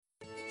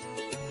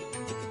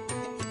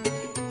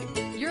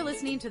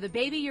listening to the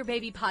Baby Your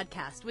Baby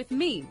podcast with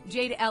me,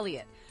 Jade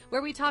Elliott,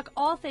 where we talk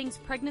all things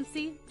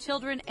pregnancy,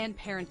 children, and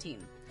parenting.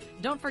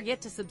 Don't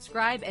forget to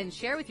subscribe and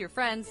share with your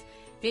friends.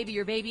 Baby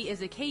Your Baby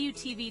is a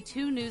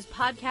KUTV2 News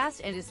podcast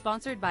and is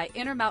sponsored by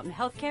Intermountain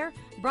Healthcare,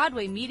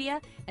 Broadway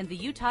Media, and the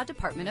Utah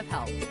Department of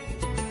Health.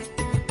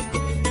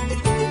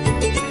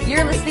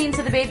 You're listening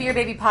to the Baby Your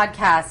Baby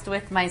podcast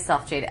with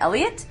myself, Jade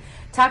Elliott,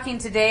 talking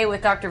today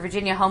with Dr.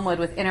 Virginia Homewood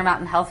with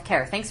Intermountain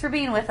Healthcare. Thanks for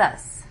being with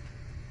us.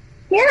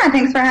 Yeah,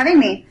 thanks for having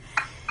me.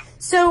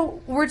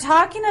 So we're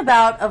talking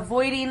about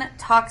avoiding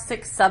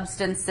toxic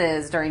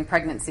substances during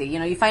pregnancy. You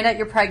know, you find out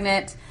you're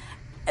pregnant,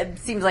 it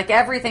seems like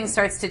everything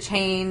starts to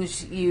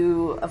change.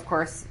 You, of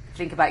course,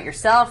 think about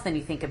yourself, then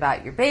you think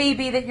about your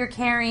baby that you're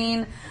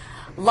carrying.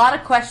 A lot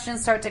of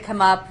questions start to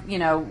come up, you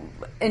know,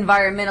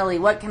 environmentally.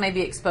 What can I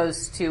be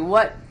exposed to?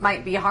 What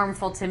might be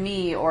harmful to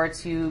me or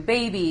to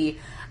baby?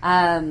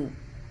 And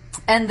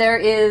there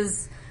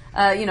is...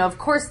 of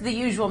course, the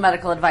usual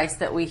medical advice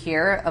that we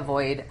hear: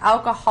 avoid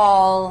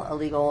alcohol,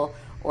 illegal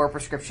or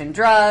prescription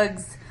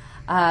drugs.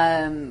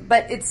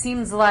 But it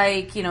seems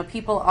like,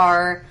 people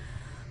are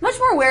much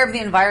more aware of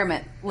the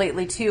environment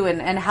lately, too,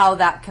 and how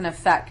that can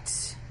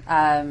affect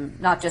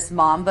not just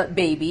mom, but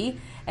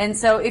baby. And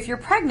so if you're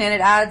pregnant,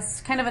 it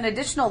adds kind of an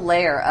additional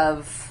layer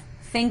of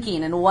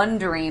thinking and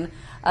wondering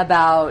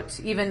about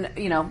even,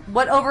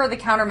 what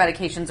over-the-counter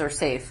medications are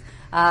safe,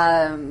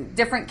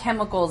 different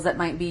chemicals that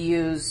might be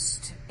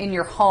used in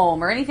your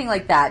home or anything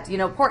like that.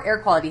 Poor air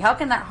quality. How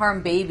can that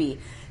harm baby?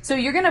 So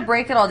you're going to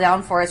break it all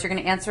down for us. You're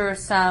going to answer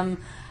some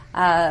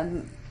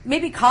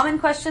maybe common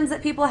questions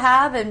that people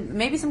have, and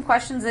maybe some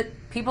questions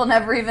that people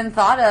never even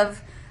thought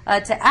of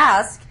to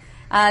ask,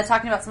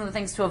 talking about some of the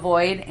things to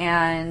avoid.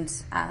 And,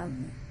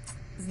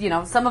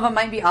 some of them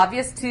might be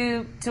obvious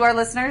to our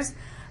listeners.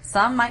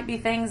 Some might be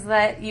things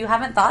that you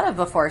haven't thought of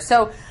before.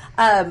 So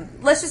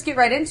let's just get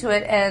right into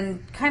it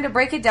and kind of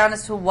break it down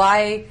as to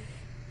why,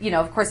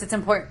 of course, it's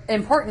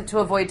important to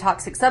avoid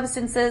toxic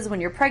substances when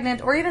you're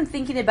pregnant, or even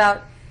thinking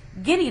about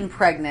getting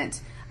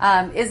pregnant.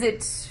 Is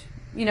it,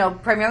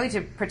 primarily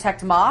to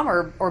protect mom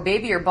or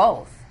baby, or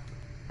both?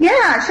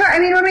 Yeah, sure. I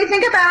mean, when we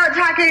think about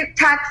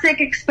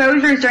toxic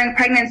exposures during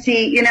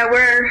pregnancy,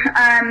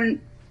 we're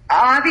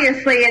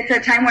obviously it's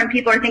a time when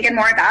people are thinking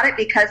more about it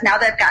because now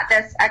they've got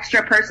this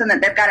extra person that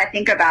they've got to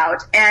think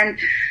about. And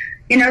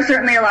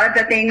certainly a lot of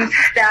the things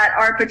that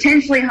are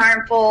potentially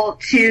harmful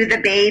to the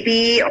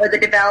baby or the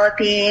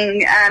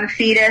developing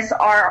fetus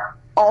are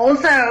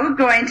also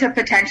going to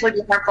potentially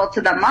be harmful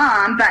to the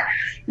mom. But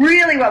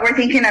really what we're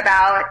thinking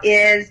about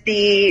is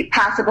the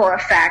possible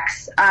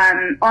effects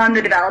on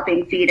the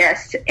developing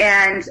fetus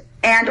and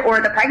or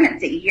the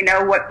pregnancy,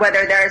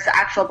 whether there's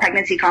actual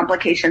pregnancy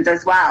complications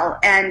as well.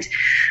 And,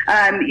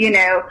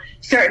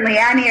 certainly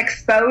any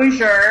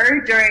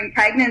exposure during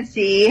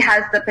pregnancy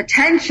has the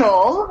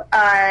potential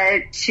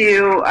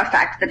to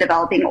affect the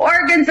developing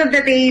organs of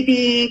the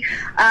baby,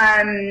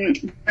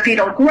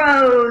 fetal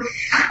growth,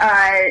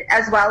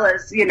 as well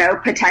as,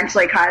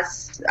 potentially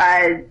cause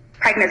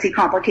pregnancy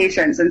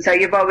complications. And so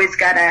you've always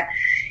got to,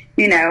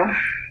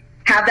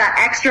 have that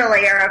extra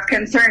layer of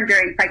concern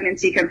during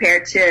pregnancy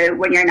compared to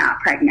when you're not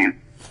pregnant.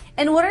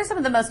 And what are some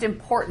of the most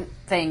important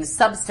things,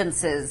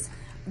 substances,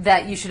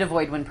 that you should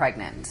avoid when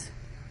pregnant?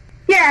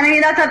 Yeah, and I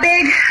mean, that's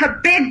a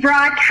big,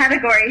 broad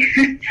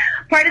category.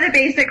 Part of the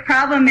basic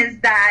problem is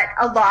that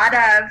a lot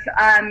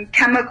of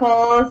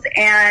chemicals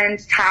and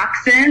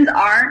toxins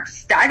aren't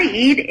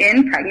studied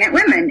in pregnant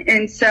women.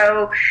 And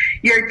so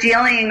you're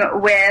dealing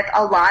with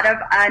a lot of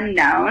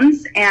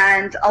unknowns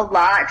and a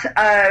lot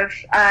of,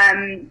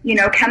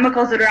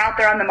 chemicals that are out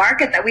there on the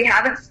market that we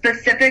haven't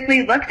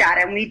specifically looked at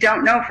and we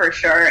don't know for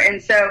sure.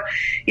 And so,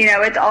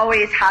 it's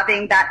always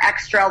having that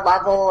extra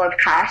level of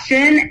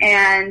caution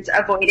and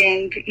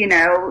avoiding,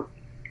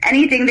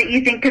 anything that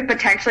you think could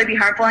potentially be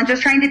harmful, and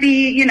just trying to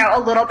be, a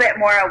little bit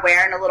more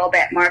aware and a little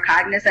bit more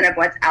cognizant of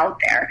what's out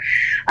there.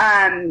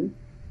 And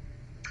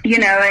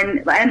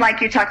like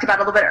you talked about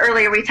a little bit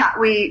earlier,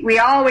 we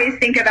always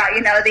think about,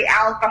 the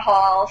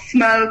alcohol,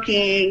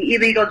 smoking,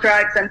 illegal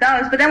drugs and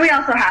those, but then we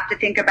also have to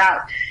think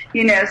about,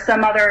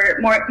 some other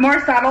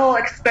more subtle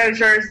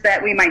exposures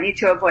that we might need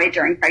to avoid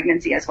during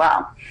pregnancy as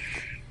well.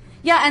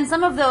 Yeah. And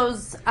some of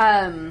those,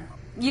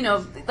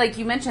 like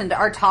you mentioned,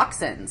 are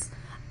toxins.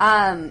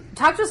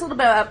 Talk to us a little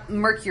bit about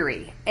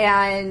mercury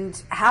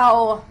and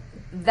how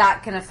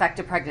that can affect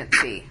a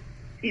pregnancy.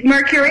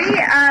 Mercury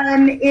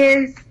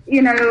is,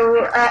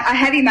 a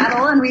heavy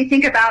metal, and we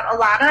think about a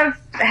lot of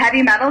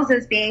heavy metals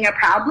as being a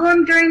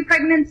problem during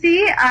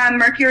pregnancy.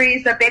 Mercury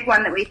is a big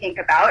one that we think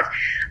about.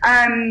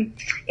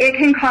 It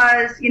can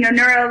cause,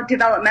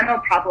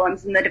 neurodevelopmental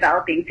problems in the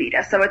developing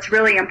fetus, so it's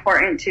really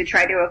important to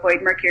try to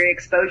avoid mercury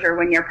exposure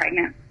when you're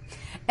pregnant.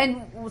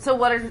 And so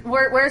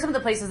where are some of the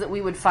places that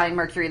we would find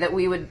mercury that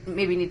we would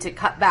maybe need to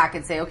cut back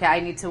and say, okay, I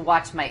need to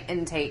watch my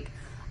intake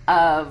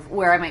of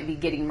where I might be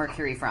getting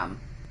mercury from?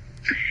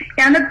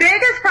 Yeah, and the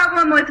biggest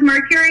problem with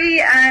mercury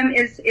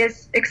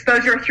is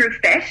exposure through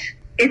fish.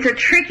 it's a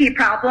tricky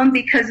problem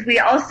because we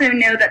also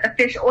know that the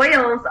fish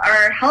oils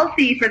are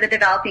healthy for the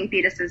developing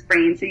fetus's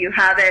brain. So you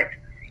have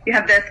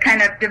this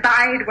kind of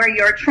divide where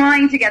you're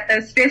trying to get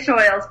those fish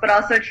oils, but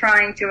also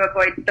trying to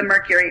avoid the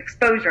mercury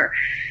exposure.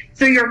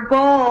 So your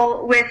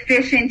goal with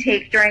fish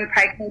intake during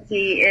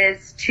pregnancy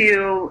is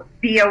to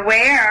be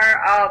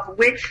aware of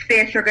which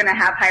fish are going to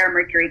have higher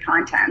mercury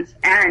content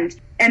and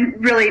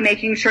really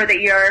making sure that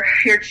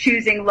you're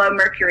choosing low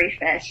mercury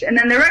fish. And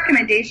then the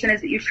recommendation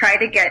is that you try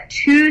to get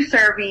 2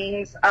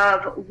 servings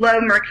of low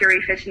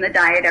mercury fish in the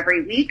diet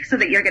every week so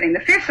that you're getting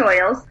the fish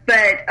oils,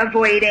 but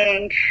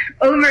avoiding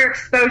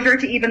overexposure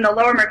to even the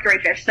lower mercury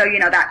fish. So,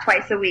 that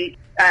twice a week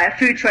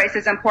food choice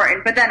is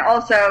important, but then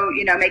also,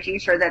 making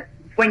sure that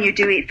when you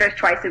do eat fish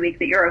twice a week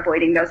that you're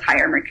avoiding those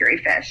higher mercury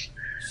fish.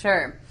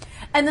 Sure.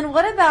 And then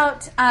what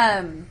about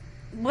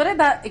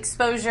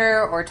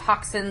exposure or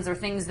toxins or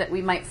things that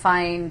we might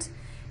find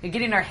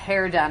getting our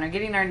hair done or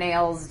getting our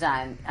nails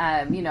done,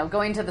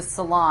 going to the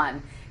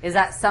salon? Is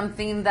that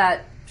something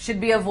that should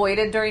be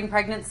avoided during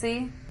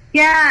pregnancy?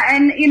 Yeah,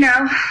 and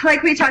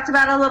like we talked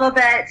about a little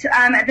bit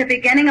at the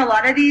beginning, a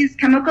lot of these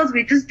chemicals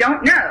we just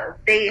don't know.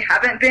 They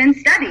haven't been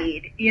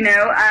studied.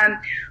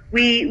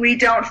 We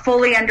don't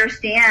fully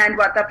understand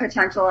what the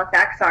potential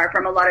effects are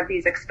from a lot of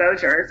these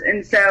exposures,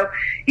 and so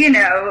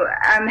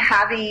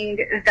having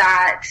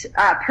that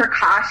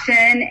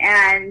precaution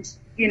and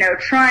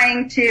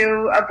trying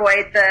to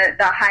avoid the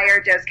higher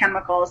dose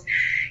chemicals.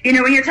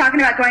 When you're talking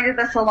about going to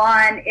the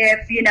salon,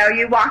 if,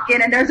 you walk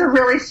in and there's a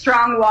really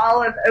strong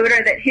wall of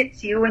odor that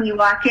hits you when you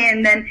walk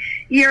in, then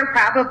you're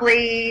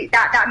probably,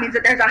 that means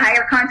that there's a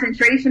higher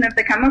concentration of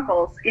the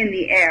chemicals in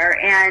the air.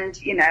 And,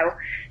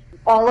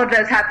 all of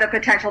those have the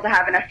potential to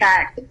have an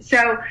effect.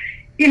 So,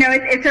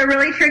 it's a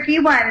really tricky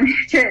one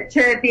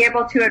to be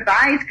able to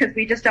advise because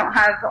we just don't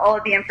have all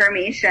of the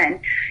information.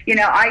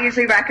 I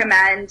usually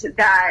recommend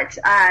that,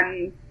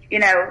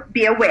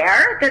 be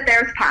aware that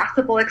there's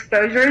possible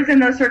exposures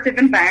in those sorts of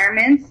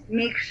environments.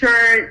 Make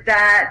sure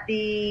that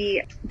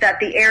the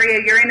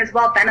area you're in is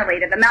well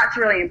ventilated, and that's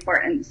really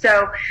important.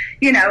 So,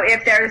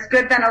 if there's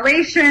good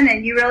ventilation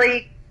and you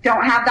really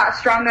don't have that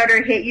strong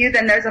odor hit you,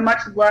 then there's a much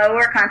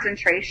lower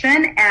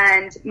concentration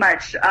and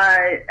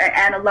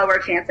a lower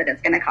chance that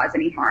it's going to cause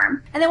any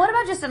harm. And then what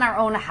about just in our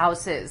own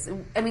houses?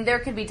 I mean, there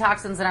could be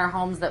toxins in our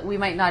homes that we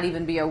might not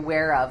even be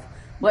aware of.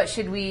 What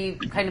should we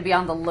kind of be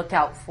on the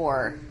lookout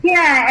for?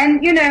 Yeah,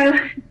 and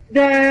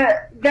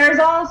there's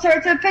all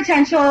sorts of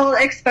potential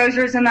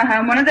exposures in the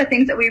home. One of the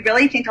things that we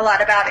really think a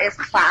lot about is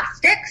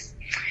plastics.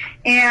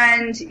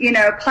 And,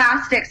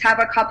 plastics have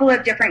a couple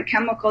of different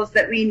chemicals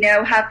that we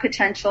know have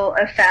potential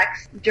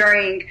effects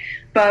during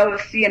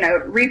both,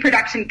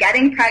 reproduction,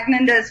 getting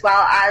pregnant, as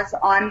well as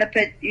on the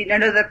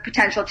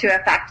potential to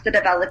affect the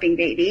developing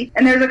baby.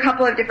 And there's a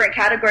couple of different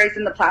categories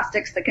in the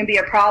plastics that can be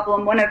a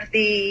problem. One of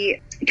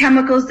the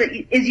chemicals that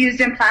is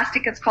used in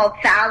plastic is called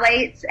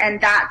phthalates, and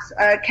that's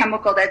a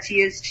chemical that's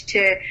used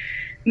to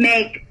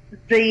make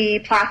the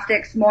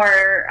plastics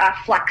more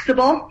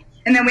flexible.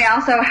 And then we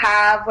also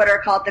have what are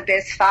called the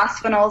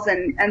bisphosphonates,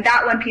 and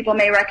that one people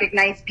may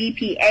recognize.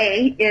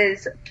 BPA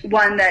is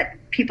one that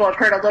people have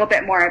heard a little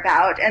bit more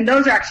about, and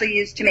those are actually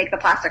used to make the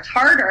plastics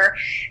harder.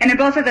 And in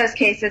both of those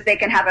cases, they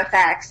can have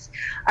effects.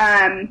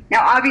 Now,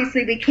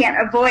 obviously, we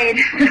can't avoid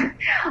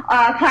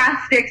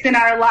plastics in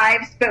our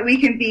lives, but we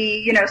can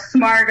be,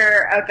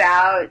 smarter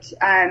about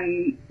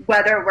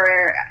whether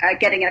we're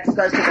getting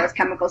exposed to those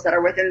chemicals that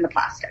are within the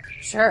plastic.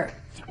 Sure.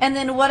 And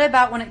then what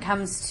about when it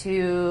comes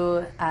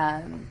to,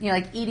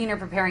 like eating or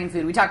preparing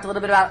food? We talked a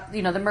little bit about,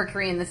 the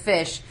mercury in the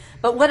fish,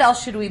 but what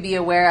else should we be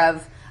aware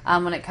of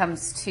when it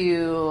comes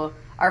to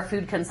our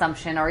food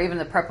consumption or even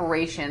the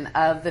preparation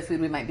of the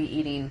food we might be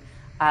eating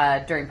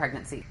during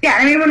pregnancy? Yeah,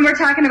 I mean, when we're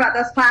talking about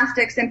those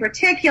plastics in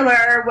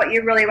particular, what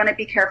you really want to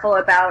be careful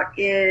about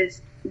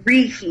is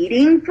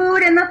reheating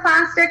food in the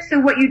plastic. So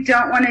what you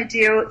don't want to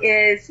do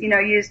is,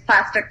 use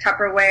plastic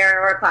Tupperware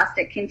or a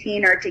plastic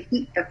container to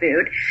heat the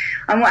food.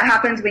 What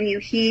happens when you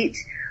heat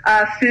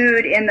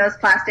food in those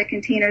plastic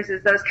containers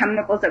is those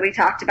chemicals that we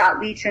talked about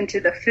leach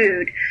into the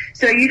food.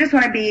 So you just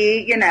want to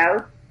be,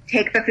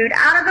 take the food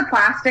out of the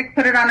plastic,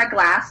 put it on a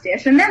glass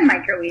dish, and then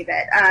microwave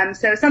it.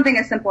 So something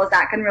as simple as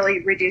that can really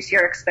reduce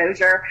your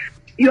exposure.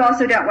 You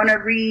also don't want to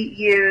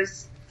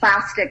reuse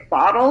plastic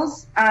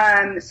bottles.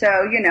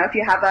 So, if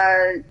you have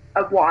a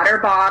water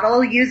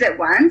bottle, use it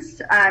once.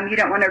 You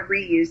don't want to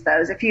reuse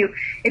those. If you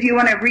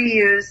want to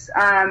reuse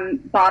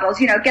bottles,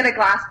 get a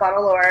glass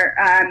bottle or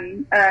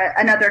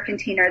another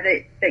container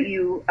that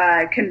you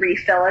can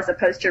refill as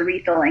opposed to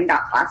refilling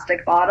that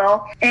plastic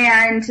bottle.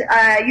 And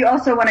you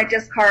also want to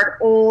discard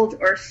old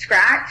or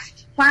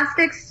scratched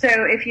plastics. So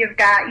if you've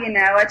got,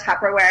 a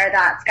Tupperware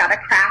that's got a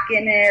crack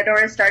in it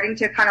or is starting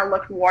to kind of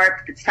look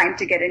warped, it's time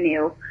to get a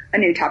new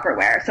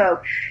Tupperware.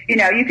 So,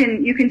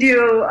 you can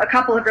do a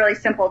couple of really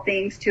simple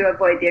things to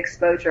avoid the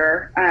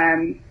exposure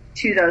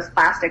to those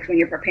plastics when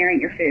you're preparing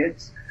your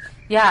foods.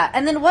 Yeah.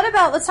 And then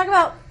let's talk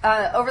about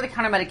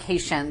over-the-counter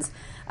medications,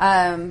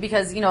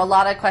 because, a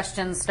lot of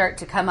questions start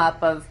to come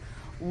up of,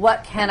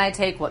 what can I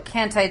take, what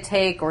can't I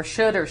take, or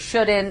should or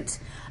shouldn't.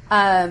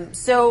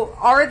 So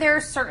are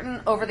there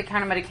certain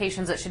over-the-counter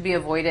medications that should be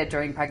avoided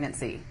during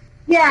pregnancy?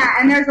 Yeah,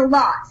 and there's a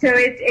lot, so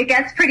it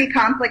gets pretty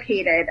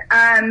complicated.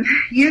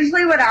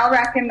 Usually what I'll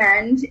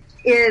recommend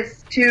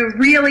is to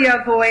really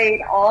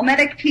avoid all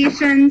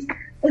medications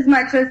as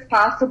much as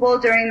possible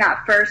during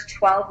that first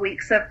 12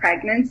 weeks of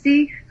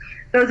pregnancy.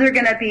 Those are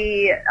going to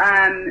be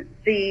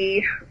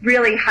the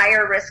really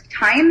higher risk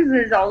times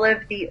as all of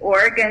the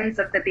organs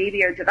of the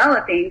baby are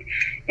developing.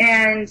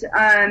 And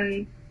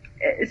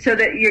so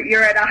that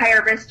you're at a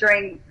higher risk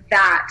during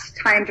that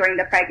time during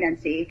the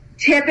pregnancy.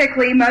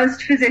 Typically,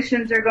 most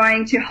physicians are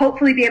going to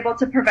hopefully be able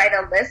to provide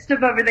a list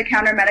of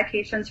over-the-counter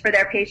medications for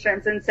their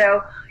patients. And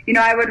so,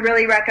 I would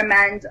really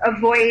recommend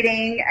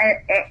avoiding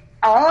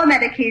all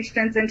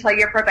medications until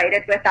you're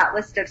provided with that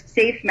list of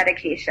safe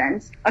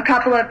medications. A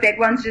couple of big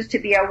ones just to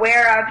be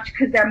aware of,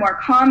 because they're more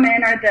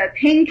common, are the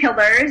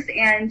painkillers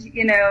and,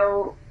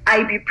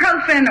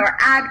 ibuprofen or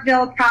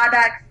Advil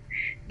products.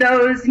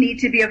 Those need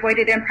to be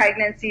avoided in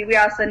pregnancy. We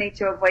also need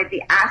to avoid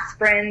the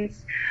aspirins.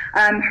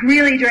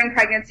 Really, during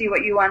pregnancy,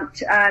 what you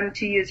want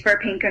to use for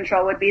pain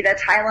control would be the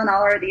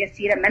Tylenol or the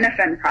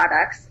acetaminophen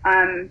products.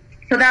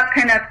 So that's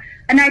kind of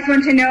a nice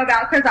one to know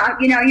about, because,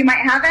 you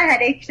might have a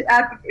headache,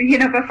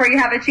 before you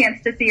have a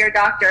chance to see your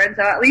doctor. And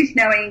so at least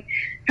knowing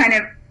kind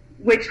of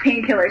which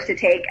painkillers to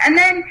take. And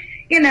then,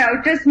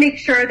 just make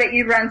sure that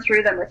you run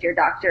through them with your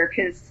doctor,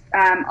 because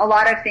a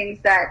lot of things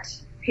that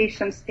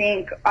patients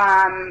think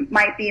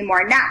might be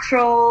more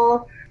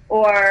natural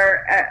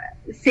or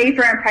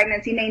safer in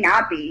pregnancy may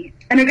not be.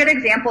 And a good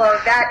example of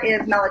that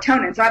is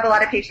melatonin. So I have a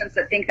lot of patients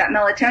that think that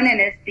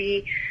melatonin is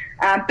the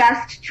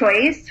best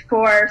choice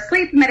for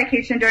sleep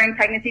medication during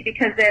pregnancy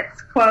because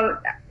it's, quote,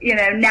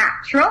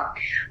 natural.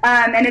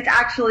 And it's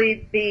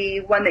actually the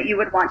one that you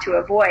would want to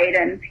avoid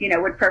and,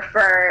 would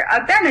prefer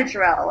a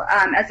Benadryl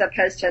as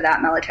opposed to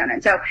that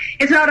melatonin. So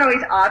it's not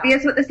always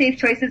obvious what the safe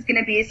choice is going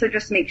to be. So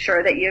just make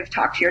sure that you've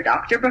talked to your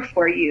doctor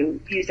before you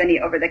use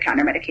any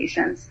over-the-counter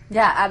medications.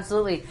 Yeah,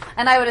 absolutely.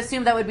 And I would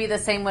assume that would be the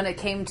same when it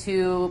came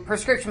to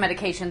prescription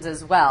medications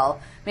as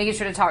well. Making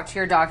sure to talk to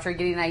your doctor,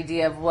 getting an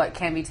idea of what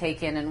can be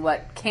taken and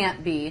what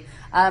can't be.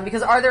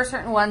 Because are there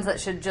certain ones that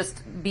should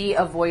just be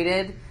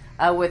avoided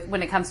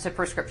when it comes to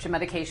prescription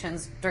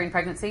medications during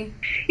pregnancy?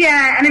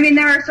 Yeah, and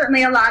there are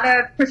certainly a lot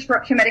of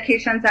prescription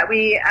medications that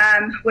we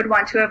would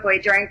want to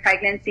avoid during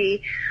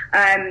pregnancy.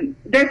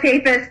 The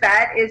safest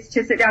bet is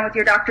to sit down with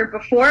your doctor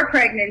before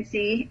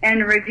pregnancy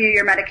and review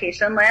your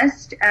medication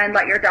list and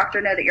let your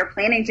doctor know that you're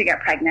planning to get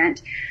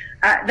pregnant.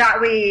 That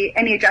way,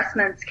 any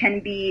adjustments can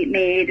be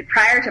made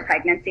prior to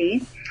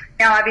pregnancy.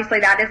 Now, obviously,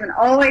 that isn't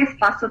always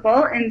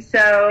possible, and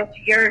so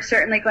you're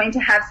certainly going to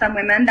have some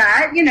women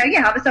that,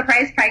 you have a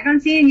surprise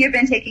pregnancy and you've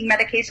been taking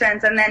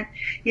medications, and then,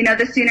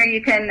 the sooner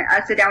you can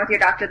sit down with your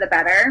doctor, the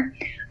better.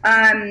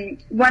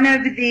 One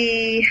of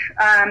the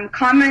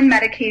common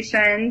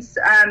medications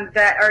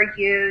that are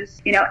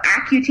used,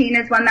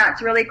 Accutane is one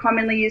that's really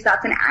commonly used.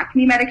 That's an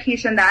acne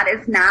medication that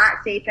is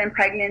not safe in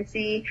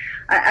pregnancy.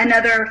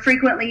 Another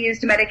frequently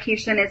used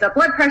medication is a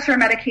blood pressure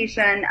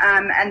medication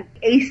and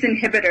ACE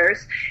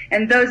inhibitors,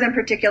 and those in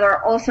particular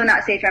are also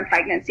not safe in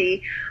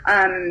pregnancy.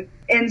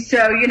 And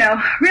so,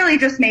 really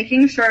just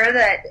making sure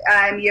that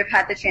you've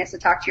had the chance to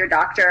talk to your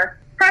doctor,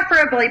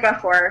 preferably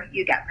before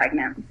you get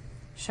pregnant.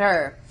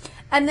 Sure.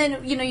 And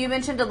then, you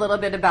mentioned a little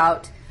bit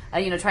about,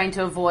 trying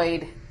to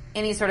avoid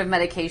any sort of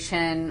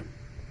medication,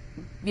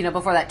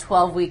 before that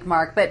 12-week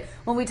mark. But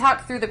when we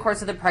talk through the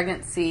course of the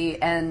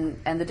pregnancy and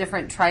the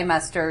different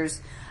trimesters,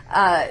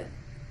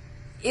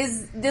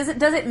 does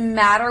it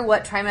matter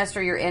what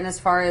trimester you're in as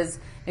far as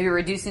maybe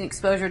reducing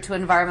exposure to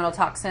environmental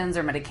toxins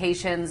or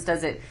medications?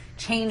 Does it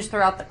change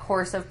throughout the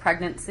course of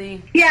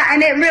pregnancy? Yeah,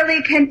 and it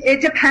really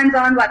it depends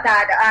on what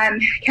that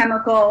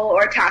chemical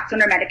or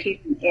toxin or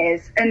medication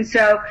is. And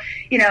so,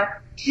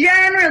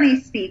 generally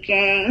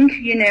speaking,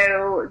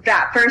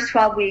 that first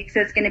 12 weeks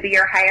is going to be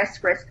your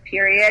highest risk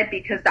period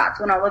because that's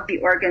when all of the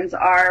organs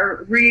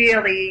are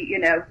really,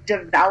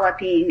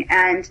 developing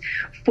and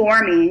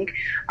forming.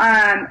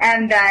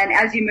 And then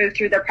as you move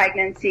through the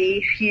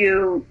pregnancy,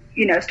 you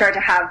start to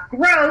have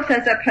growth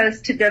as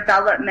opposed to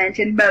development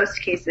in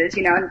most cases.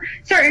 In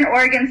certain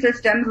organ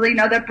systems,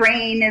 the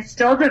brain is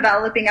still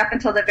developing up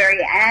until the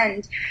very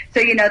end.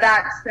 So,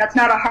 that's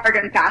not a hard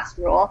and fast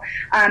rule.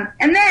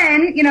 And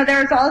then,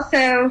 there's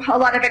also a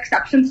lot of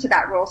exceptions to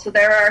that rule. So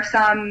there are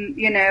some,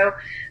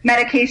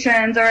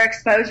 medications or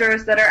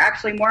exposures that are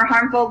actually more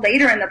harmful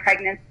later in the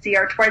pregnancy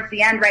or towards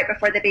the end, right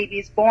before the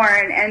baby's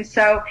born. And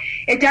so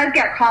it does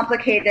get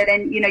complicated,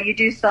 and, you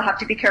do still have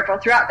to be careful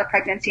throughout the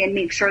pregnancy and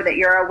make sure that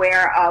you're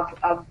aware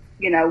of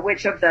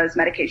which of those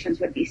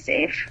medications would be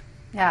safe.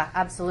 Yeah,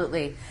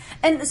 absolutely.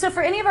 And so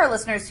for any of our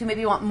listeners who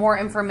maybe want more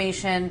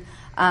information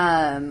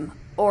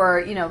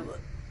or,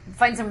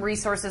 find some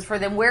resources for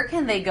them, where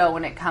can they go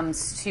when it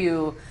comes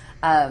to,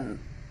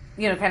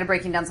 kind of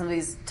breaking down some of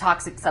these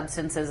toxic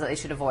substances that they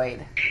should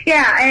avoid.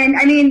 Yeah, and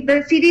I mean,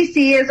 the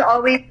CDC is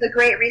always a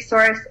great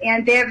resource,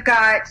 and they've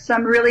got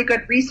some really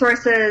good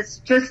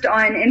resources just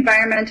on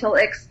environmental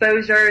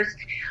exposures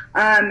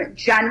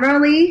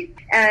generally.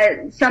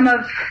 Some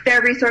of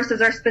their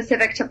resources are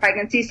specific to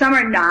pregnancy, some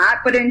are not,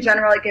 but in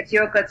general it gives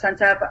you a good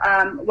sense of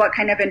what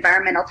kind of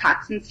environmental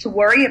toxins to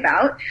worry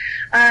about.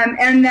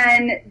 And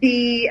then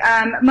the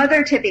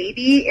Mother to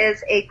Baby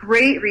is a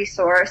great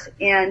resource,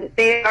 and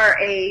they are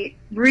a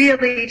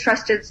really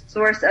trusted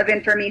source of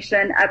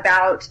information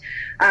about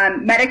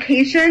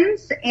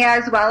medications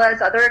as well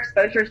as other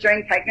exposures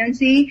during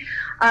pregnancy.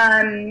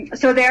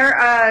 So they're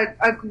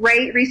a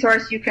great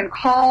resource you can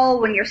call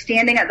when you're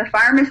standing at the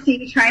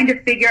pharmacy trying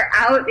to figure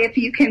out if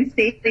you can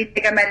safely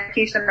take a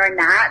medication or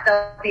not.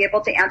 They'll be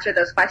able to answer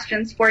those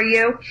questions for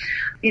you.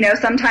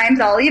 Sometimes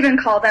I'll even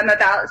call them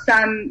about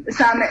some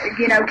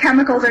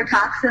chemicals or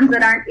toxins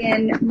that aren't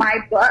in my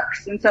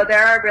books. And so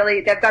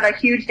they've got a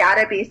huge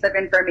database of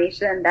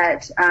information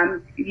that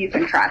you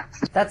can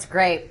trust. That's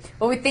great.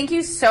 Well, we thank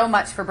you so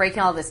much for breaking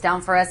all this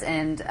down for us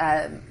and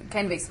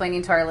kind of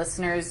explaining to our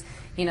listeners,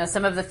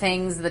 some of the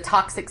things, the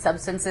toxic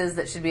substances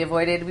that should be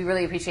avoided. We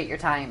really appreciate your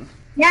time.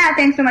 Yeah,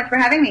 thanks so much for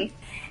having me.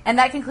 And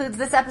that concludes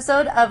this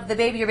episode of the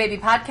Baby Your Baby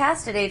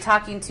podcast. Today,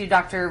 talking to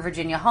Dr.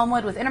 Virginia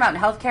Homewood with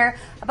Intermountain Healthcare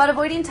about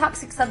avoiding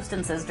toxic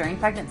substances during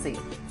pregnancy.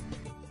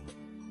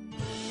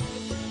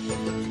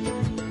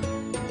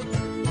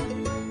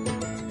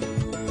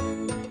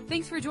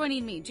 Thanks for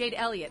joining me, Jade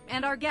Elliott,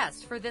 and our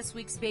guest for this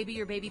week's Baby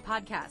Your Baby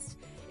podcast.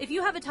 If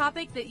you have a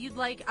topic that you'd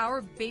like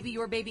our Baby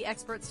Your Baby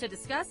experts to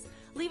discuss,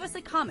 leave us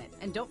a comment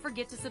and don't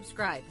forget to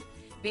subscribe.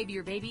 Baby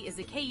Your Baby is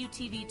a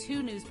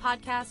KUTV2 news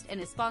podcast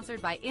and is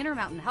sponsored by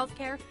Intermountain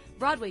Healthcare,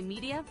 Broadway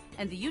Media,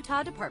 and the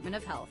Utah Department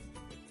of Health.